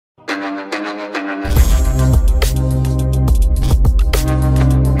Hello,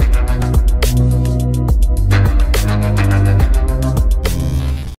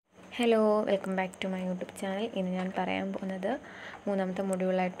 welcome back to my YouTube channel. ഇന്ന് ഞാൻ പറയാൻ പോകുന്നത് മൂന്നാമത്തെ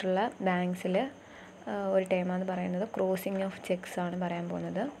മൊഡ്യൂളായിട്ടുള്ള ബാങ്ക്സിൽ ഒരു ടേമാണെന്ന് പറയുന്നത് ക്രോസിംഗ് ഓഫ് ചെക്സ് ആണ് പറയാൻ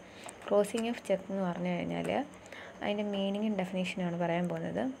പോകുന്നത്. ക്രോസിംഗ് ഓഫ് ചെക്ക് എന്ന് പറഞ്ഞു കഴിഞ്ഞാൽ അതിൻ്റെ മീനിങ്ങും ഡെഫിനേഷനാണ് പറയാൻ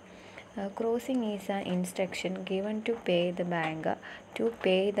പോകുന്നത്. Crossing is an instruction given to pay the bank to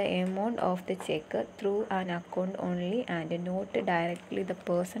pay the amount of the check through an account only and not directly the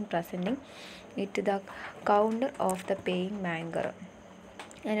person presenting it to the counter of the paying banker.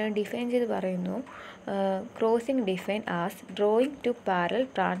 അതിനോട് define ചെയ്ത് പറയുന്നു, crossing define as drawing to parallel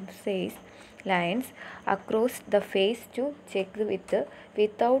ട്രാൻസ്ഫേസ് lines across the face to check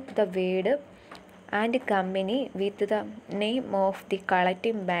without the word and company with the name of the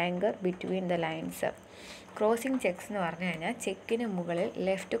collecting banker between the lines. Crossing checks എന്ന് പറഞ്ഞു കഴിഞ്ഞാൽ ചെക്കിന് മുകളിൽ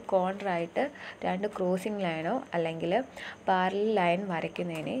left കോർണറായിട്ട് രണ്ട് crossing ലൈനോ അല്ലെങ്കിൽ parallel line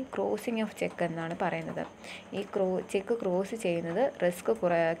വരയ്ക്കുന്നതിന് crossing of cheque എന്നാണ് പറയുന്നത്. ഈ check cross ചെയ്യുന്നത് റിസ്ക്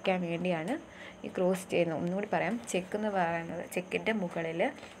കുറയ്ക്കാൻ വേണ്ടിയാണ് ഈ ക്രോസ് ചെയ്യുന്നത്. ഒന്നുകൂടി പറയാം, ചെക്ക് എന്ന് പറയുന്നത് ചെക്കിൻ്റെ മുകളിൽ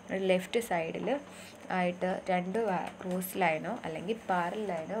ലെഫ്റ്റ് സൈഡിൽ ആയിട്ട് രണ്ട് ക്രോസ് ലൈനോ അല്ലെങ്കിൽ പാരലൽ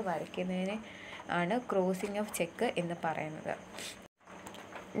ലൈനോ വരയ്ക്കുന്നതിന് ആണ് ക്രോസിംഗ് ഓഫ് ചെക്ക് എന്ന് പറയുന്നത്.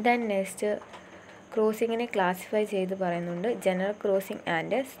 ദെൻ നെക്സ്റ്റ് ക്രോസിങ്ങിനെ ക്ലാസിഫൈ ചെയ്ത് പറയുന്നുണ്ട് general crossing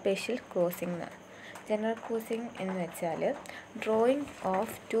and special crossing. General crossing എന്ന് വെച്ചാൽ drawing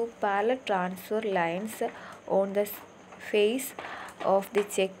of two parallel transfer lines on the face of the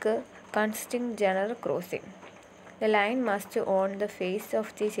cheque consisting general crossing. The line must on the face of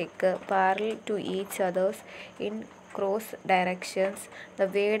the check parallel to each others in cross directions. The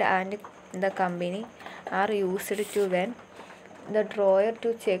word and the company are used to when the drawer to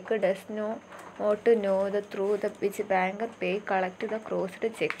check does not know the through the which banker pay collect the crossed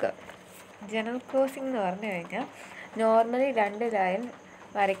check. General crossing എന്ന് പറഞ്ഞു കഴിഞ്ഞാൽ normally രണ്ട് line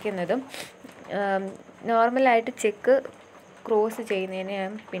വരയ്ക്കുന്നതും നോർമലായിട്ട് check cross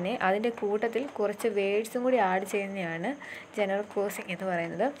ചെയ്യുന്നതിനെയാണ്, പിന്നെ അതിൻ്റെ കൂട്ടത്തിൽ കുറച്ച് വേർഡ്സും കൂടി ആഡ് ചെയ്യുന്നതാണ് ജനറൽ ക്രോസിംഗ് എന്ന്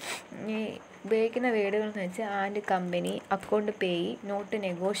പറയുന്നത്. ഈ ഉപയോഗിക്കുന്ന വേർഡുകൾ എന്ന് വെച്ചാൽ and company, account payee, not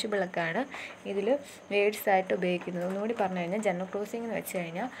negotiable ഒക്കെയാണ് ഇതിൽ വേർഡ്സ് ആയിട്ട് ഉപയോഗിക്കുന്നത്. ഒന്നുകൂടി പറഞ്ഞു കഴിഞ്ഞാൽ ജനറൽ ക്രോസിംഗ് എന്ന് വെച്ച്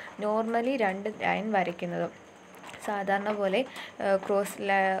കഴിഞ്ഞാൽ നോർമലി രണ്ട് ലൈൻ വരയ്ക്കുന്നതും സാധാരണ പോലെ ക്രോസ്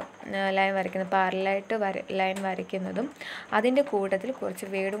ലൈൻ വരയ്ക്കുന്നത് പാരലായിട്ട് ലൈൻ വരയ്ക്കുന്നതും അതിൻ്റെ കൂട്ടത്തിൽ കുറച്ച്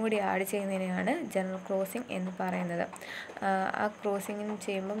വേർഡും കൂടി ആഡ് ചെയ്യുന്നതിനെയാണ് ജനറൽ ക്രോസിംഗ് എന്ന് പറയുന്നത്. ആ ക്രോസിംഗ്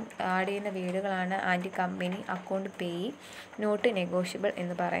ചെയ്യുമ്പം ആഡ് ചെയ്യുന്ന വേർഡുകളാണ് and company, account payee, not negotiable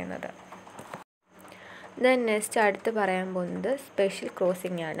എന്ന് പറയുന്നത്. ദെൻ നെക്സ്റ്റ് അടുത്ത് പറയാൻ പോകുന്നത് സ്പെഷ്യൽ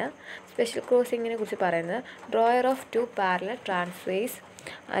ക്രോസിംഗ് ആണ്. സ്പെഷ്യൽ ക്രോസിങ്ങിനെ കുറിച്ച് പറയുന്നത് drawer of two parallel ട്രാൻസ്ഫേസ്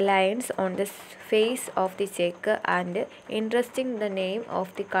lines on the face of the check and interesting the name of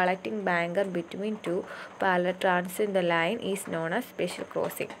the collecting banker between two parallel transfers in the line is known as special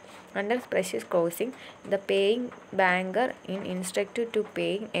crossing. Under special crossing, the paying banker is instructed to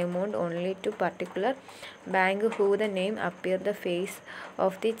paying amount only to particular bank who the name appear the face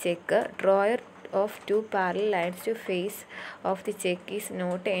of the check. Drawer of two parallel lines to face of the check is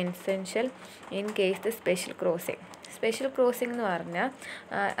not essential in case the special crossing. Special crossing എന്ന് പറഞ്ഞാൽ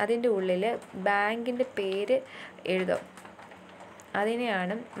അതിൻ്റെ ഉള്ളിൽ ബാങ്കിൻ്റെ പേര് എഴുതും.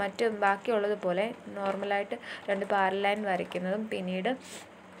 അതിനെയാണ് മറ്റ് ബാക്കിയുള്ളതുപോലെ നോർമലായിട്ട് രണ്ട് പാരലൽ ലൈൻ വരയ്ക്കുന്നതും പിന്നീട്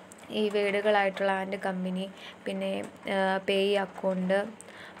ഈ വേർഡുകളായിട്ടുള്ള ആൻഡ് കമ്പനി പിന്നെ പേയ് അക്കൗണ്ട്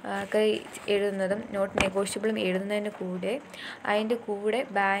ഒക്കെ എഴുതുന്നതും നോട്ട് നെഗോഷ്യബിളും എഴുതുന്നതിന് കൂടെ അതിൻ്റെ കൂടെ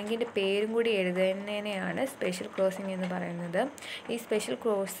ബാങ്കിൻ്റെ പേരും കൂടി എഴുതുന്നതിനെയാണ് സ്പെഷ്യൽ ക്രോസിംഗ് എന്ന് പറയുന്നത്. ഈ സ്പെഷ്യൽ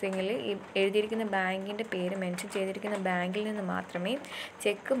ക്രോസിങ്ങിൽ ഈ എഴുതിയിരിക്കുന്ന ബാങ്കിൻ്റെ പേര് മെൻഷൻ ചെയ്തിരിക്കുന്ന ബാങ്കിൽ നിന്ന് മാത്രമേ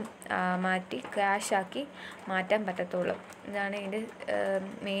ചെക്ക് മാറ്റി ക്യാഷാക്കി മാറ്റാൻ പറ്റത്തുള്ളൂ. ഇതാണ് ഇതിൻ്റെ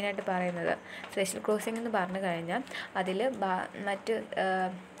മെയിനായിട്ട് പറയുന്നത്. സ്പെഷ്യൽ ക്രോസിംഗ് എന്ന് പറഞ്ഞു കഴിഞ്ഞാൽ അതിൽ മറ്റ്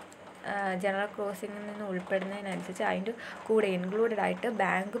ജനറൽ ക്രോസിങ്ങിൽ നിന്ന് ഉൾപ്പെടുന്നതിനനുസരിച്ച് അതിൻ്റെ കൂടെ ഇൻക്ലൂഡഡ് ആയിട്ട്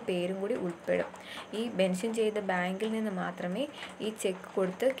ബാങ്ക് പേരും കൂടി ഉൾപ്പെടും. ഈ മെൻഷൻ ചെയ്ത ബാങ്കിൽ നിന്ന് മാത്രമേ ഈ ചെക്ക്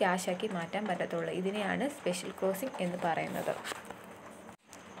കൊടുത്ത് ക്യാഷാക്കി മാറ്റാൻ പറ്റത്തുള്ളൂ. ഇതിനെയാണ് സ്പെഷ്യൽ ക്രോസിംഗ് എന്ന് പറയുന്നത്.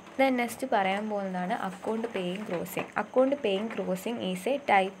 ദെൻ നെക്സ്റ്റ് പറയാൻ പോകുന്നതാണ് account paying crossing. Account paying crossing is A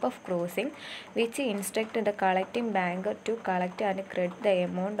type of crossing which instruct the collecting banker to collect and credit the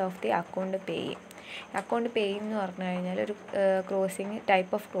amount of the account paying. Account paying എന്ന് പറഞ്ഞു കഴിഞ്ഞാൽ ഒരു crossing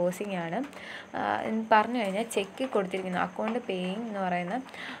type of crossing ആണ്. പറഞ്ഞു കഴിഞ്ഞാൽ ചെക്കിൽ കൊടുത്തിരിക്കുന്ന account paying എന്ന് പറയുന്ന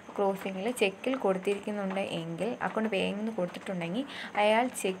ക്രോസിങ്ങിൽ ചെക്കിൽ കൊടുത്തിരിക്കുന്നുണ്ട് എങ്കിൽ അക്കൗണ്ട് പേയിങ് എന്ന് കൊടുത്തിട്ടുണ്ടെങ്കിൽ അയാൾ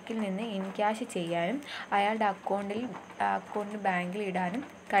ചെക്കിൽ നിന്ന് ഇൻ ക്യാഷ് ചെയ്യാനും അയാളുടെ അക്കൗണ്ട് ബാങ്കിൽ ഇടാനും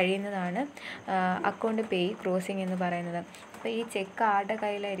കഴിയുന്നതാണ് അക്കൗണ്ട് പേയ് ക്രോസിംഗ് എന്ന് പറയുന്നത്. അപ്പോൾ ഈ ചെക്ക് ആരുടെ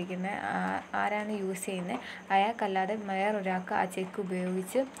കയ്യിലായിരിക്കുന്നത്, ആരാണ് യൂസ് ചെയ്യുന്നത്, അയാൾക്കല്ലാതെ വേറൊരാൾക്ക് ആ ചെക്ക്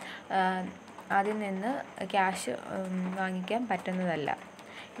ഉപയോഗിച്ച് അതിൽ നിന്ന് ക്യാഷ് വാങ്ങിക്കാൻ പറ്റുന്നതല്ല.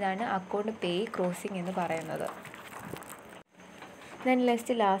 ഇതാണ് അക്കൗണ്ട് പേ ക്രോസിംഗ് എന്ന് പറയുന്നത്. ദെൻ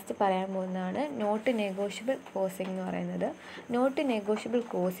ലാസ്റ്റ് പറയാൻ പോകുന്നതാണ് നോട്ട് നെഗോഷ്യബിൾ ക്ലോസിംഗ് എന്ന് പറയുന്നത്. Not negotiable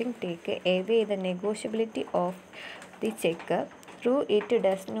closing take away the negotiability of the cheque through it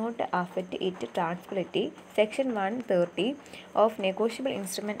does not affect it transferability. Section 130 of Negotiable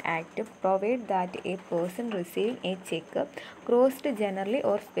Instrument Act provide that a person receiving a check crossed generally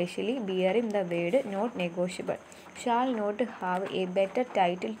or specially bearing the word not negotiable shall not have a better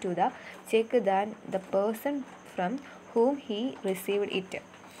title to the check than the person from whom he received it.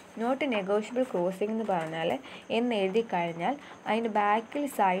 Not negotiable crossing എന്ന് പറഞ്ഞാൽ എന്ന് എഴുതി കഴിഞ്ഞാൽ അതിന് ബാക്കിൽ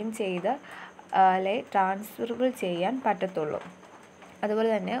sign ചെയ്ത് transferable ചെയ്യാൻ പറ്റത്തുള്ളൂ. അതുപോലെ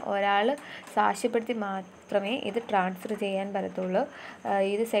തന്നെ ഒരാൾ സാക്ഷ്യപ്പെടുത്തി മാത്രമേ ഇത് ട്രാൻസ്ഫർ ചെയ്യാൻ പറ്റത്തുള്ളൂ.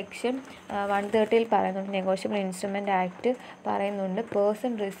 ഇത് സെക്ഷൻ 130 പറയുന്നുണ്ട്. നെഗോഷ്യബിൾ ഇൻസ്ട്രുമെൻ്റ് ആക്ട് പറയുന്നുണ്ട്,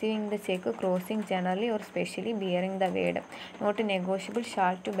 person receiving the cheque crossing generally or specially bearing the word not negotiable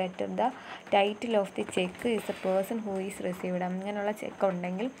shawl to better the title of the cheque is the person who is received. അങ്ങനെയുള്ള check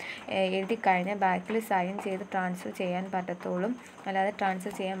ഉണ്ടെങ്കിൽ എഴുതി കഴിഞ്ഞാൽ ബാക്കിൽ sign ചെയ്ത് transfer ചെയ്യാൻ പറ്റത്തുള്ളൂ, അല്ലാതെ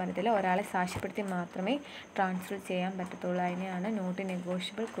ട്രാൻസ്ഫർ ചെയ്യാൻ പറ്റത്തില്ല. ഒരാളെ സാക്ഷ്യപ്പെടുത്തി മാത്രമേ ട്രാൻസ്ഫർ ചെയ്യാൻ പറ്റത്തുള്ളൂ. അതിനെയാണ് നോട്ട്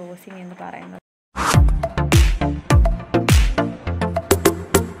നെഗോഷ്യബിൾ ക്ലോസിംഗ് എന്ന് പറയുന്നത്.